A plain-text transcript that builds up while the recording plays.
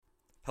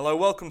Hello,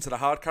 welcome to The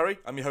Hard Carry.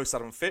 I'm your host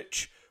Adam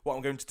Fitch. What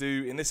I'm going to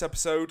do in this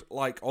episode,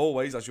 like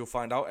always, as you'll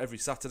find out every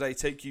Saturday,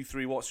 take you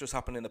through what's just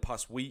happened in the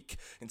past week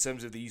in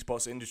terms of the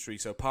esports industry.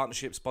 So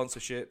partnerships,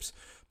 sponsorships,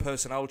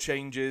 personnel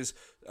changes,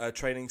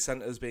 training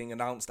centres being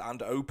announced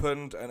and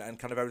opened, and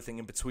kind of everything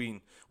in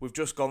between. We've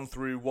just gone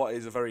through what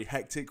is a very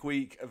hectic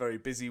week, a very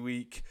busy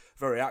week,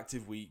 very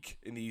active week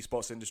in the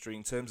esports industry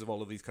in terms of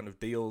all of these kind of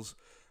deals.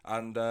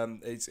 And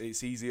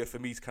it's easier for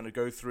me to kind of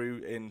go through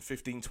in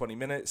 15-20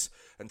 minutes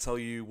and tell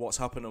you what's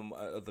happened on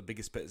the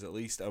biggest bits at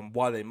least and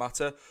why they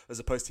matter, as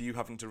opposed to you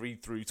having to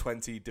read through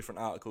 20 different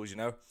articles, you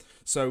know.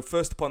 So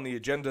first upon the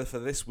agenda for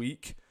this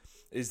week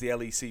is the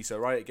LEC, so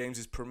Riot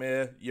Games'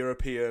 premier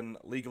European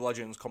League of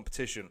Legends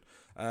competition.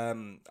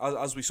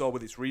 As we saw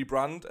with its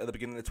rebrand at the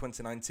beginning of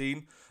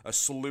 2019, a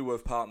slew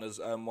of partners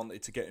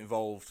wanted to get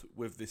involved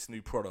with this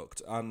new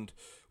product, and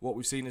what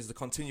we've seen is the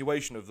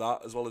continuation of that,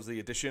 as well as the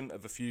addition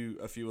of a few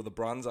other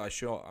brands. I'm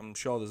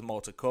sure there's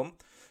more to come.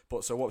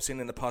 But so what we've seen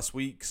in the past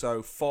week,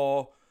 so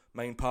 4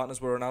 main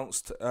partners were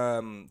announced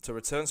to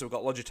return. So we've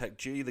got Logitech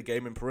G, the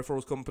gaming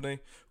peripherals company.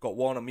 We've got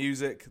Warner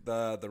Music,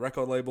 the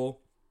record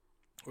label.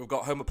 We've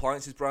got home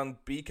appliances brand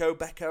Beko,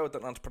 I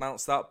don't know how to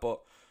pronounce that, but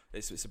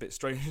it's a bit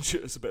strange.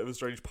 It's a bit of a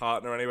strange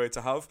partner anyway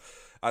to have.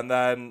 And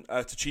then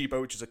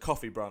Toshiba, which is a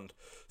coffee brand.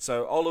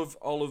 So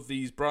all of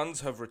these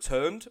brands have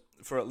returned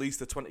for at least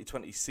the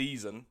 2020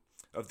 season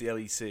of the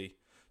LEC.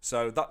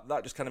 So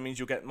that just kind of means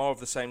you'll get more of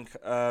the same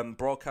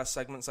broadcast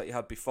segments that you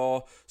had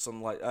before.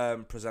 Some like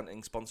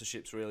presenting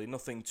sponsorships, really.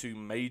 Nothing too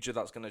major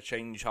that's going to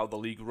change how the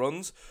league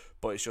runs.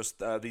 But it's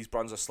just these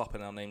brands are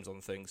slapping our names on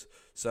things.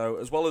 So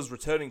as well as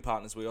returning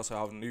partners, we also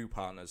have new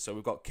partners. So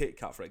we've got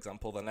KitKat, for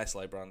example, the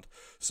Nestle brand.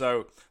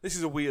 So this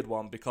is a weird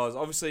one because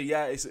obviously,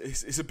 yeah,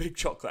 it's a big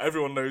chocolate.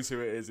 Everyone knows who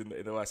it is in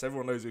the West.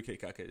 Everyone knows who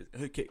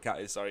KitKat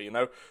is, you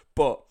know.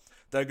 But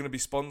they're going to be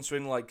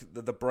sponsoring like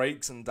the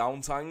breaks and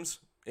downtimes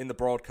in the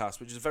broadcast,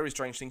 which is a very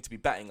strange thing to be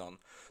betting on.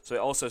 So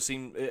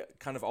it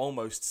kind of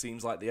almost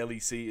seems like the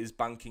LEC is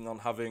banking on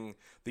having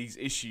these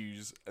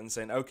issues and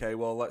saying, okay,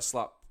 well, let's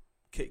slap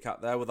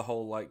KitKat there with the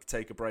whole like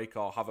take a break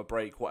or have a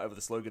break, whatever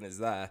the slogan is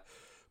there.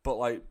 But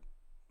like,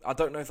 I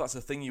don't know if that's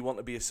a thing you want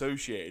to be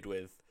associated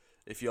with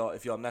if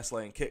you're Nestle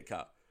and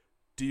KitKat.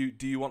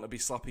 Do you want to be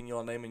slapping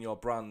your name and your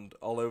brand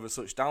all over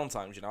such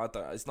downtimes? You know,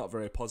 it's not a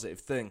very positive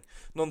thing.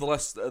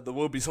 Nonetheless, there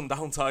will be some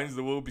downtimes.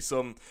 There will be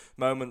some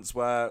moments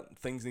where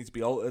things need to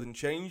be altered and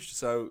changed.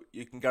 So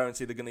you can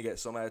guarantee they're going to get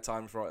some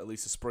airtime for at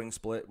least a spring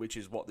split, which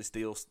is what this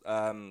deal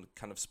kind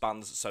of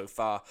spans so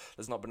far.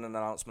 There's not been an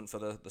announcement for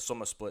the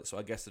summer split, so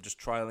I guess they're just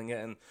trialling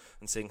it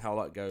and seeing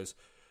how that goes.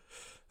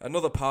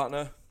 Another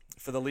partner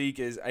for the league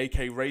is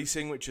AK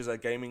Racing, which is a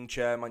gaming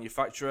chair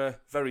manufacturer.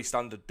 Very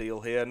standard deal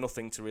here.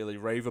 Nothing to really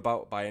rave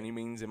about by any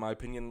means, in my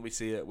opinion. We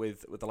see it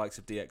with the likes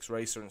of DX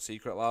Racer and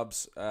Secret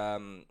Labs.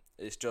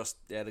 It's just,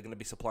 yeah, they're going to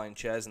be supplying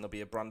chairs and there'll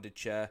be a branded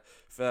chair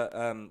for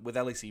with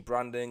LEC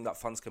branding that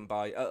fans can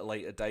buy at a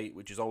later date,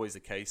 which is always the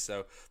case.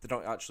 So they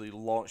don't actually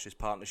launch this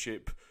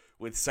partnership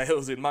with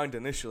sales in mind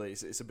initially.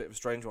 It's a bit of a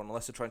strange one,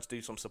 unless they're trying to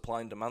do some supply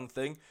and demand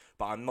thing.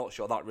 But I'm not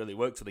sure that really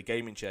works with a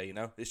gaming chair, you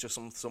know. It's just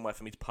somewhere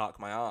for me to park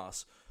my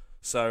arse.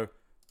 So,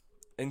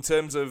 in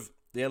terms of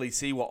the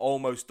LEC, we're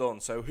almost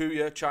done. So,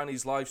 HUYA,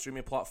 Chinese live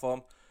streaming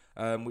platform,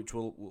 which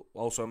we'll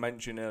also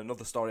mention in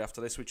another story after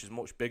this, which is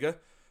much bigger,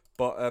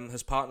 but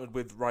has partnered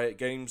with Riot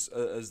Games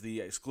as the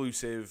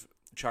exclusive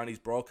Chinese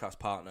broadcast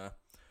partner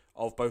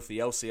of both the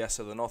LCS,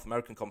 so the North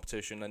American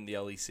competition, and the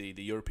LEC,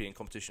 the European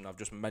competition I've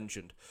just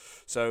mentioned.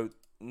 So,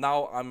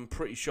 now I'm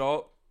pretty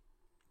sure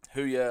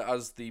HUYA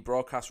has the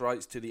broadcast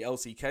rights to the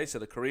LCK, so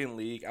the Korean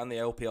League, and the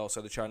LPL,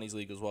 so the Chinese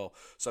League as well.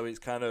 So, it's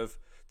kind of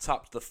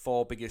tapped the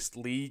 4 biggest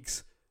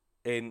leagues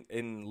in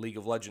League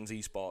of Legends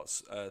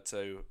esports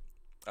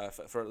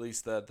for at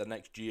least the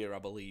next year, I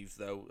believe,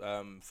 though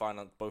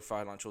both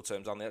financial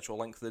terms and the actual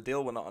length of the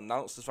deal were not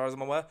announced as far as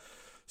I'm aware.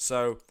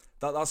 So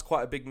that's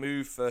quite a big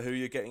move for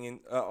HUYA getting in,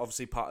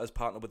 obviously as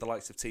partner with the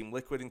likes of Team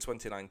Liquid in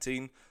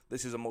 2019.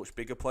 This is a much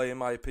bigger play in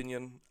my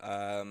opinion,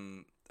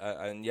 and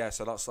yeah,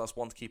 so that's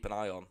one to keep an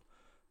eye on.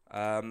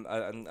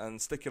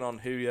 And sticking on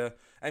HUYA,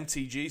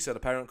 MTG, so the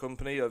parent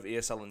company of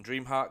ESL and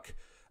DreamHack,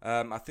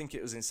 I think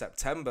it was in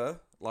September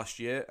last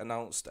year,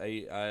 announced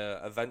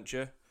a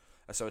venture.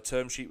 So a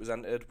term sheet was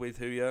entered with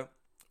HUYA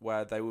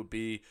where they would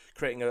be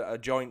creating a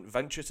joint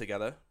venture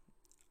together,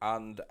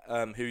 and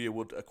HUYA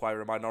would acquire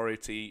a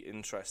minority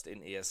interest in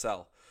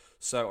ESL.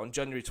 So on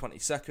January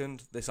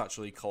 22nd, this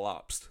actually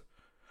collapsed,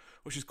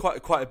 which is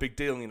quite a big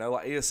deal, you know.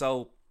 Like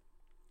ESL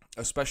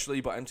especially,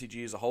 but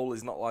MTG as a whole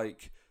is not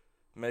like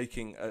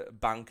making a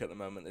bank at the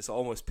moment. It's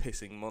almost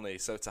pissing money.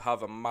 So to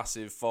have a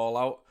massive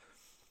fallout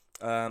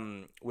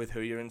with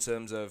HUYA in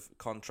terms of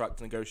contract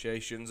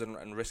negotiations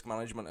and risk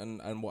management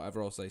and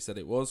whatever else they said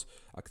it was.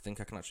 I think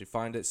I can actually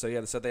find it. So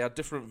yeah, they said they had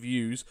different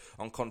views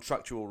on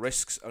contractual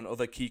risks and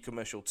other key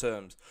commercial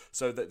terms.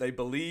 So that they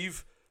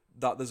believe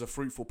that there's a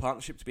fruitful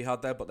partnership to be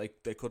had there, but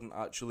they couldn't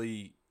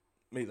actually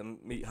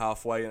meet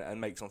halfway and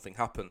make something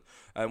happen.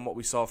 And what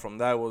we saw from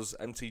there was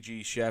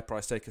MTG's share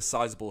price take a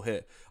sizable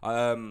hit.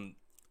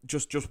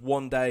 just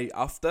one day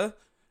after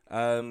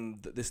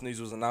this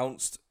news was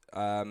announced,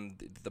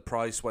 the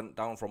price went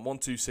down from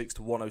 126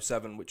 to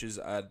 107, which is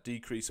a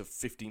decrease of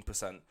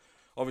 15%.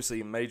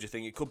 Obviously, a major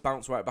thing. It could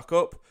bounce right back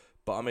up,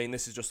 but I mean,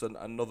 this is just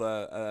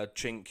another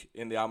chink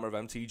in the armor of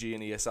MTG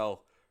and ESL,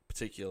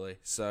 particularly.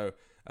 So,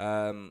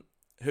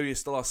 HUYA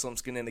still has some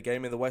skin in the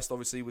game in the West,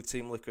 obviously, with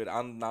Team Liquid,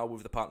 and now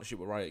with the partnership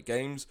with Riot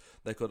Games.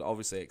 They could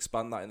obviously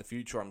expand that in the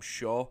future, I'm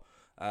sure,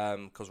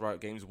 because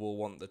Riot Games will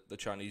want the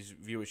Chinese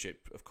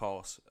viewership, of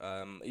course.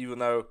 Even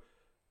though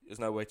there's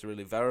no way to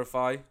really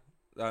verify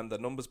the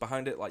numbers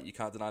behind it, like, you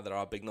can't deny there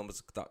are big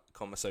numbers that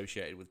come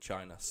associated with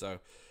China. So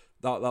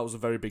that was a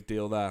very big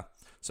deal there.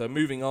 So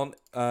moving on,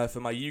 for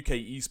my UK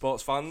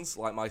esports fans,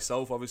 like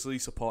myself, obviously,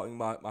 supporting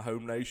my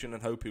home nation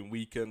and hoping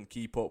we can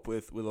keep up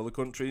with other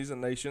countries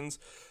and nations,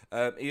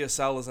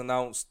 ESL has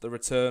announced the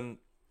return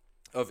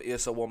of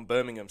ESL 1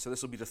 Birmingham. So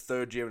this will be the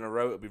third year in a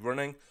row it'll be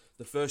running.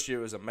 The first year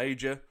was a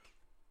major.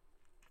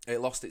 It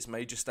lost its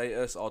major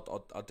status, or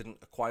I didn't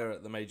acquire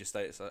the major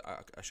status,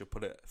 I should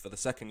put it, for the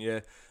second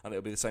year, and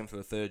it'll be the same for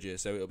the third year.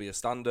 So it'll be a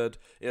standard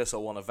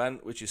ESL 1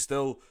 event, which is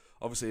still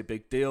obviously a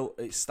big deal.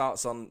 It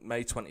starts on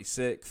May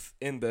 26th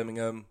in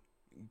Birmingham.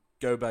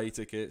 Go buy your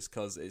tickets,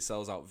 because it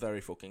sells out very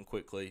fucking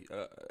quickly.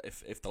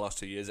 If the last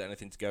 2 years are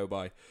anything to go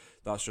by,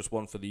 that's just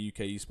one for the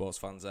UK esports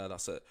fans there.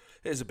 That's it.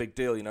 It is a big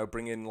deal, you know,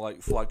 bringing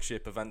like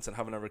flagship events and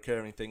having a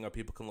recurring thing where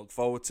people can look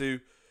forward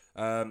to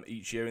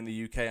each year in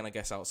the UK, and I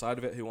guess outside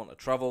of it, who want to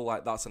travel.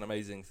 Like, that's an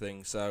amazing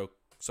thing. So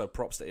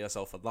props to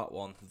ESL for that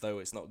one, though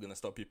it's not going to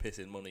stop you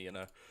pissing money, you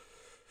know.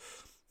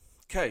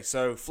 Okay,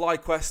 so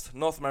FlyQuest,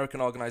 North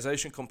American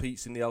organisation,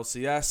 competes in the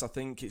LCS. I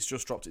think it's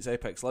just dropped its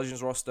Apex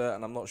Legends roster,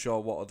 and I'm not sure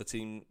what other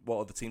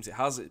teams it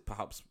has. It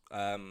perhaps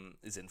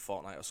is in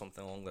Fortnite or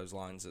something along those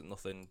lines.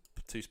 Nothing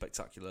too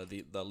spectacular.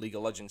 The League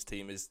of Legends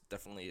team is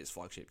definitely its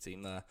flagship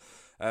team there.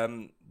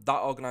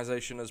 That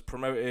organisation has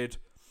promoted,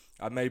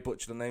 I may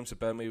butcher the name, so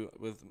bear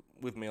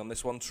with me on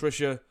this one,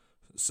 Trisha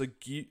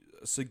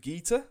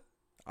Sugita,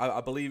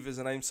 I believe is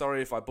the name.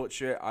 Sorry if I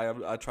butcher it.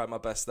 I tried my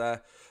best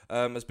there.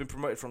 Has been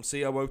promoted from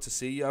COO to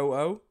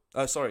COO.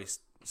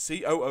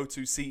 COO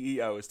to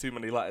CEO. It's too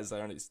many letters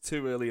there, and it's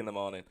too early in the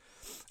morning.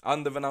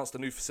 And they've announced a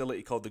new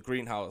facility called the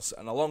Greenhouse.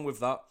 And along with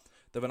that,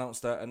 they've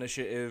announced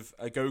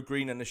a Go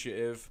Green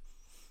initiative,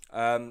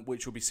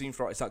 which will be seen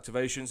throughout its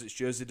activations, its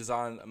jersey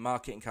design,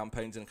 marketing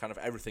campaigns, and kind of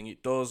everything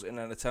it does in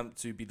an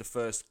attempt to be the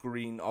first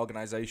green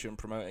organisation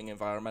promoting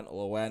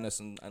environmental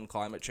awareness and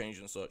climate change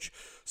and such.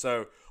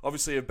 So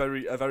obviously a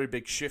very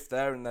big shift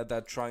there, and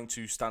they're trying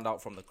to stand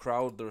out from the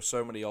crowd. There are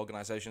so many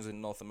organisations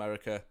in North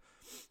America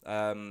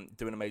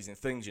doing amazing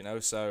things, you know.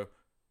 So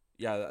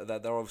yeah,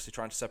 they're obviously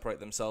trying to separate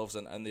themselves,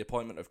 and the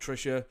appointment of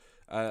Trisha,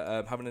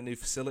 having a new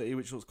facility,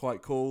 which looks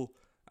quite cool.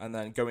 And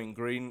then going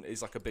green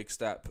is like a big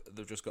step.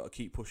 They've just got to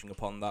keep pushing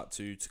upon that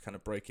to kind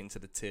of break into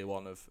the tier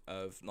 1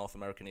 of North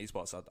American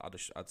esports,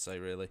 I'd say,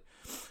 really.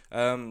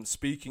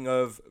 Speaking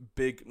of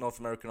big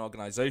North American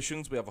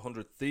organisations, we have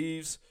 100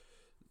 Thieves.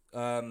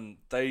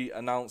 They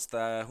announced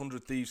their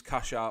 100 Thieves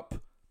Cash App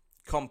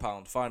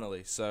compound,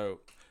 finally.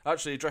 So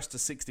actually addressed to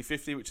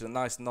 6050, which is a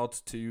nice nod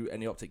to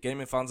any Optic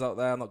Gaming fans out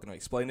there. I'm not going to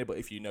explain it, but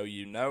if you know,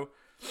 you know.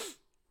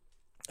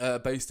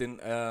 Based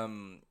in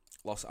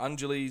Los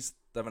Angeles.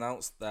 They've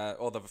announced they've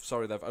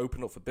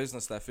opened up for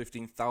business their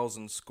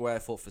 15,000 square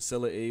foot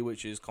facility,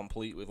 which is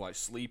complete with like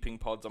sleeping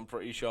pods, I'm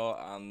pretty sure,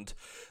 and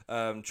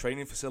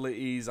training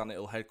facilities, and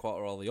it'll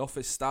headquarter all the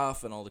office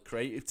staff and all the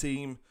creative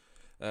team.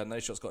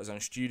 Nadeshot's got his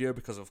own studio,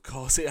 because of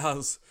course it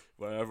has,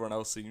 where everyone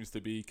else seems to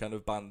be kind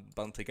of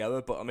band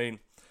together. But I mean,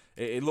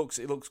 it looks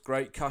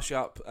great. Cash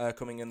App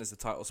coming in as the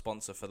title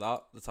sponsor for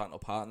that. The title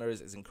partner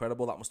is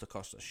incredible. That must have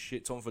cost a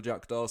shit ton for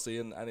Jack Dorsey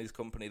and his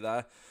company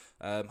there,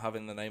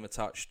 having the name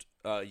attached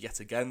yet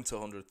again to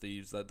 100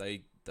 Thieves. That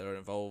they're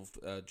involved,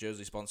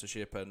 jersey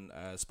sponsorship, and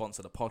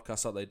sponsor the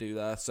podcast that they do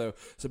there. So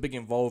it's a big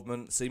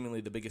involvement, seemingly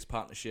the biggest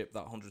partnership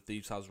that 100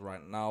 Thieves has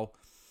right now.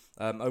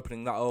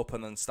 Opening that up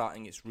and then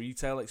starting its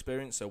retail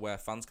experience, so where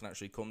fans can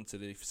actually come to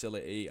the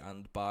facility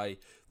and buy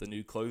the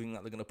new clothing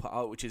that they're going to put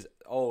out, which is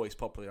always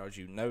popular, as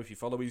you know, if you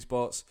follow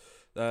esports.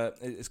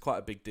 It's quite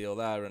a big deal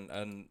there,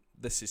 and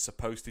this is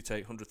supposed to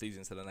take 100 Thieves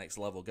into the next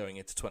level going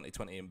into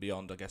 2020 and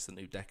beyond, I guess, the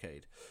new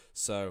decade.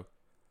 So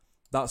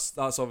that's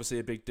obviously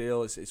a big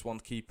deal. It's one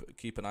to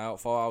keep an eye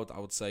out for. I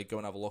would say go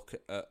and have a look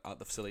at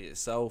the facility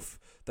itself.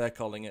 They're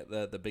calling it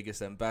the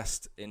biggest and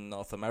best in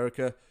North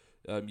America.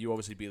 You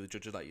obviously be the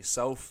judge of that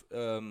yourself.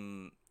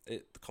 The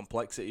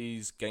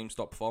complexities,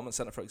 GameStop Performance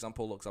Center, for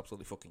example, looks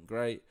absolutely fucking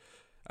great.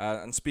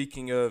 And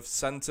speaking of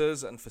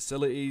centers and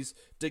facilities,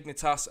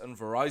 Dignitas and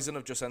Verizon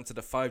have just entered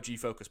a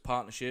 5G-focused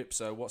partnership.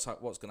 So what's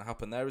going to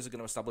happen there is they're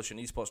going to establish an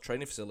esports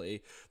training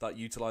facility that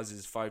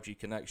utilizes 5G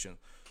connection.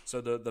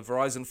 So the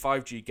Verizon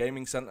 5G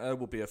Gaming Center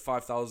will be a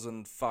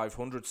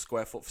 5,500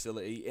 square foot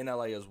facility in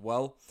LA as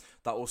well.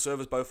 That will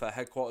serve as both a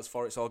headquarters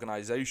for its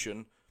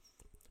organization,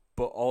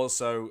 but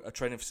also a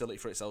training facility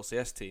for its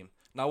LCS team.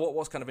 Now,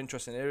 what's kind of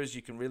interesting here is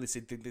you can really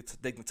see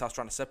Dignitas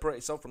trying to separate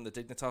itself from the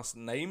Dignitas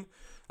name.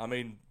 I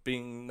mean,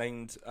 being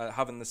named,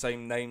 having the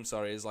same name,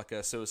 as like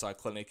a suicide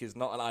clinic is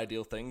not an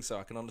ideal thing, so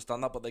I can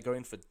understand that, but they're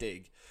going for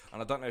Dig.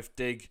 And I don't know if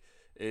Dig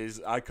is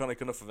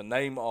iconic enough of a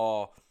name,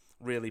 or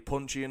really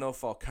punchy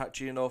enough, or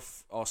catchy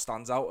enough, or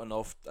stands out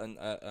enough,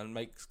 and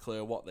makes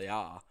clear what they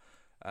are.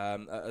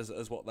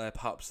 As what they're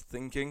perhaps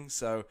thinking,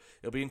 so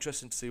it'll be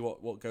interesting to see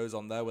what goes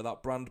on there with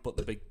that brand. But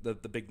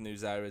the big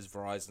news there is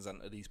Verizon's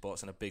entered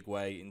esports in a big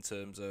way in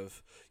terms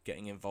of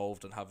getting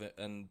involved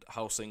and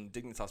housing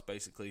Dignitas,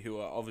 basically, who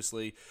are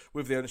obviously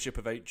with the ownership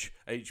of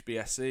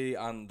HBSC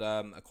and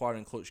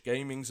acquiring Clutch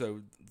Gaming,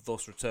 so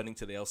thus returning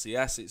to the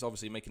LCS. It's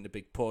obviously making a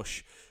big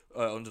push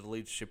under the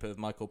leadership of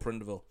Michael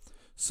Prindiville.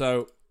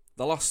 So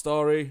the last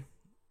story,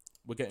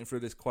 we're getting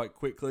through this quite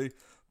quickly.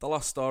 The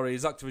last story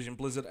is Activision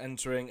Blizzard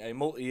entering a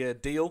multi-year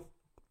deal.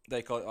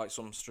 They call it like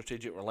some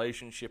strategic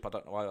relationship. I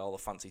don't know why all the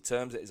fancy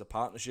terms. It is a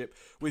partnership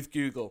with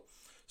Google.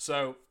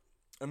 So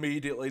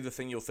immediately the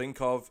thing you'll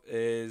think of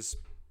is,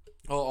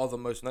 or the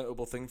most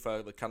notable thing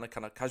for the kind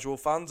of casual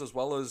fans as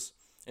well as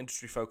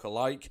industry folk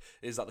alike,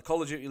 is that the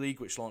Call of Duty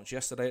League, which launched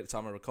yesterday at the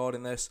time of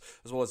recording this,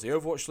 as well as the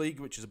Overwatch League,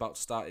 which is about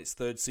to start its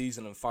third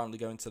season and finally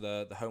go into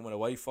the home and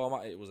away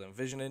format it was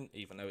envisioning,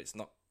 even though it's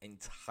not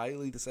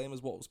entirely the same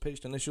as what was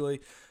pitched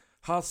initially.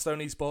 Hearthstone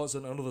esports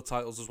and other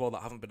titles as well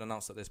that haven't been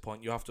announced at this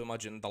point. You have to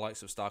imagine the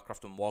likes of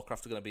StarCraft and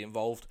Warcraft are going to be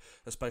involved,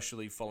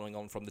 especially following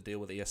on from the deal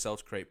with ESL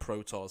to create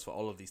Pro Tours for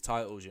all of these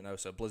titles,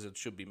 so Blizzard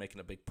should be making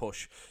a big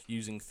push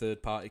using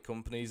third-party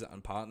companies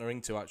and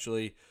partnering to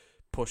actually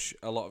push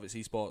a lot of its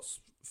esports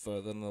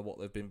further than what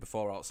they've been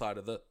before outside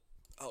of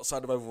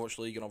Overwatch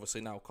League and obviously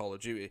now Call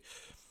of Duty.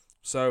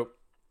 So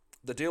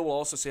the deal will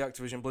also see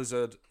Activision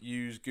Blizzard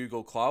use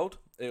Google Cloud.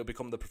 It will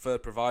become the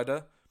preferred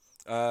provider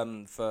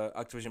for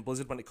Activision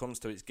Blizzard when it comes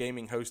to its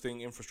gaming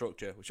hosting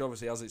infrastructure, which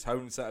obviously has its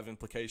own set of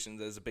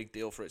implications. There's a big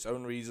deal for its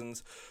own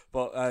reasons,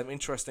 but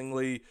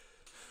interestingly,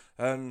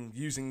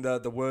 using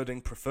the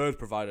wording preferred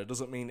provider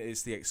doesn't mean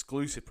it's the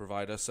exclusive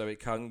provider, so it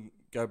can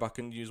go back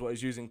and use what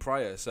it's using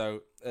prior.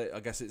 So I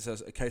guess it's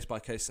a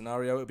case-by-case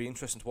scenario. It'll be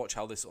interesting to watch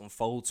how this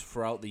unfolds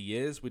throughout the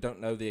years. We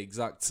don't know the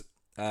exact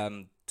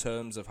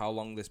terms of how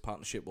long this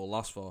partnership will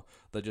last for.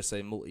 They just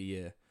say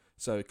multi-year.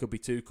 So it could be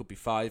 2, could be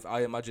 5.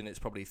 I imagine it's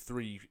probably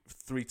 3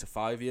 to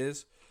 5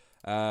 years.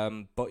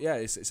 But yeah,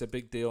 it's a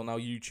big deal. Now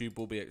YouTube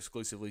will be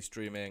exclusively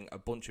streaming a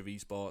bunch of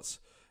esports.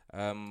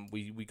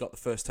 We got the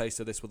first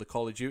taste of this with the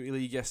Call of Duty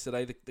League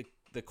yesterday.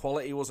 The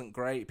quality wasn't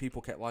great.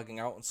 People kept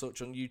lagging out and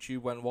such on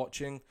YouTube when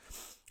watching.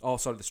 Oh,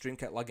 sorry, the stream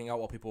kept lagging out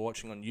while people were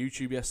watching on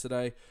YouTube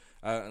yesterday.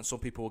 And some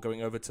people were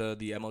going over to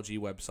the MLG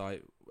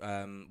website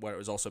where it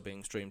was also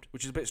being streamed,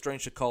 which is a bit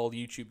strange to call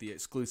YouTube the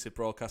exclusive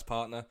broadcast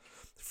partner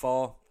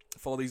for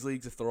these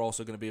leagues if they're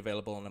also going to be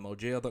available on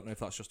MLG. I don't know if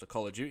that's just a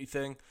Call of Duty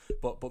thing,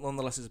 but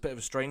nonetheless, it's a bit of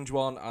a strange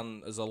one,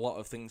 and there's a lot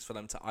of things for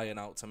them to iron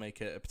out to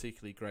make it a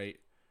particularly great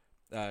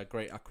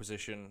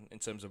acquisition in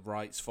terms of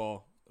rights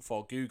for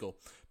Google.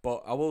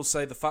 But I will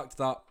say the fact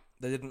that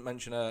they didn't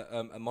mention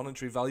a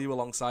monetary value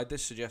alongside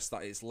this suggests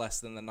that it's less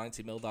than the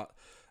 90 mil that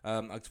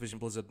Activision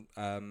Blizzard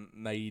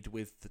made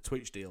with the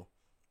Twitch deal.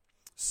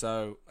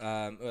 So,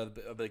 at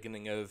the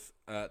beginning of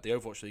the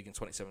Overwatch League in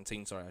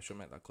 2017, sorry, I should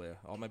make that clear.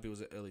 Or maybe was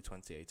it early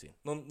 2018?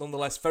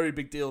 Nonetheless, very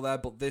big deal there,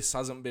 but this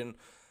hasn't been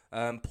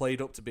played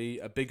up to be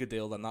a bigger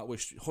deal than that,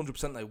 which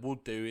 100% they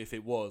would do if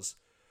it was.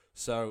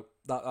 So,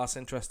 that's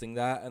interesting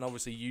there. And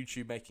obviously,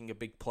 YouTube making a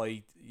big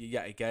play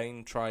yet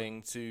again,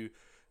 trying to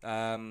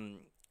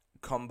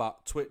combat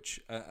Twitch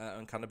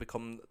and kind of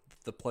become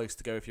the place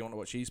to go if you want to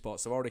watch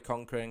esports. They're already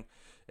conquering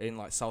in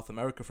like South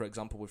America, for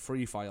example, with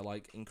Free Fire,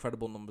 like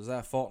incredible numbers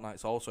there.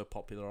 Fortnite's also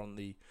popular on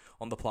the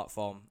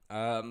platform,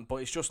 but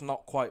it's just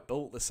not quite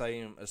built the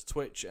same as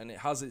Twitch, and it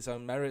has its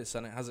own merits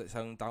and it has its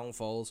own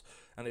downfalls.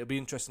 And it'll be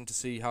interesting to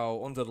see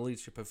how, under the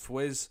leadership of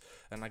Fwiz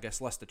and I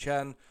guess Lester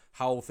Chen,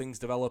 how things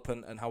develop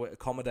and how it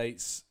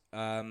accommodates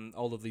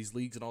all of these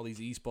leagues and all these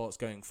esports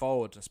going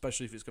forward,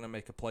 especially if it's going to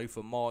make a play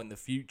for more in the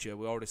future.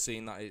 We're already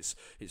seeing that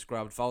it's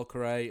grabbed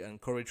Valkyrie and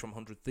Courage from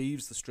 100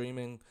 Thieves, the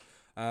streaming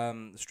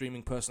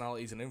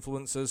personalities and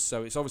influencers,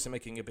 so it's obviously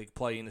making a big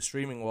play in the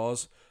streaming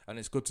wars, and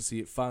it's good to see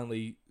it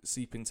finally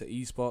seep into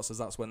esports, as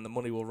that's when the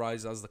money will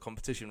rise as the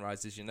competition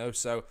rises,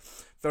 so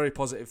very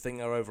positive thing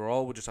there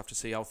overall. We'll just have to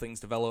see how things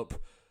develop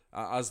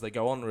as they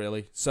go on,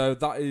 really. So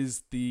that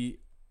is the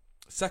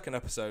second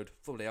episode.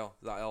 Bloody hell,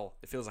 is that all?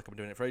 It feels like I've been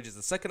doing it for ages.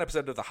 The second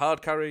episode of The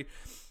Hard Carry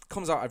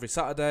comes out every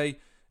Saturday.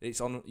 It's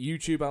on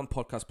YouTube and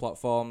podcast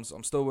platforms.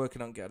 I'm still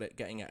working on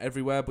getting it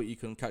everywhere, but you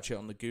can catch it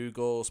on the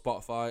Google,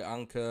 Spotify,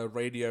 Anchor,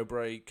 Radio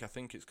Break, I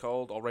think it's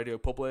called, or Radio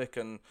Public,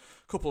 and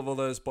a couple of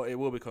others, but it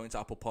will be coming to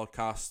Apple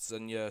Podcasts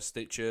and your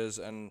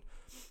Stitchers and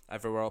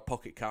everywhere,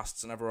 Pocket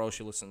Casts and everywhere else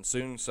you listen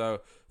soon. So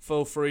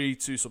feel free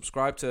to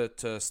subscribe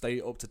to stay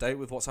up to date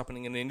with what's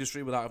happening in the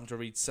industry without having to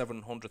read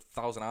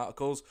 700,000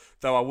 articles.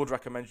 Though I would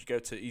recommend you go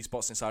to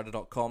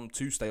esportsinsider.com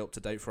to stay up to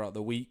date throughout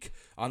the week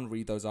and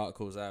read those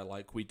articles there.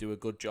 Like, we do a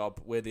good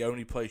job. We're the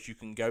only place you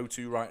can go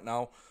to right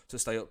now to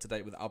stay up to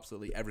date with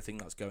absolutely everything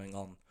that's going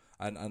on.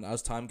 And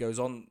as time goes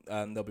on,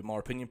 there'll be more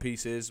opinion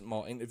pieces,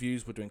 more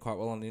interviews. We're doing quite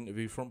well on the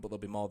interview front, but there'll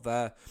be more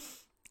there.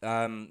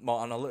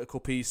 More analytical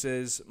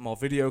pieces, more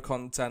video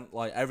content.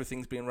 Like,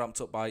 everything's being ramped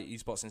up by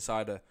Esports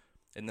Insider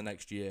in the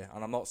next year.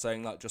 And I'm not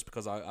saying that just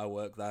because I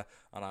work there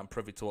and I'm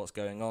privy to what's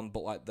going on,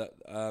 but like that,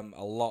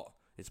 a lot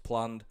is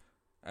planned,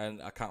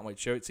 and I can't wait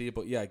to show it to you.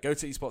 But yeah, go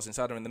to Esports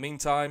Insider in the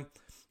meantime.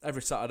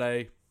 Every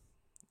Saturday,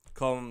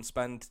 come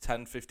spend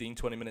 10, 15,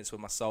 20 minutes with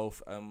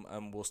myself,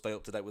 and we'll stay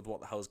up to date with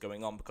what the hell's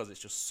going on, because it's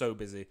just so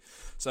busy.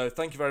 So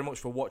thank you very much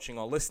for watching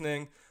or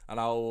listening, and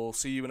I will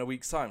see you in a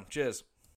week's time. Cheers.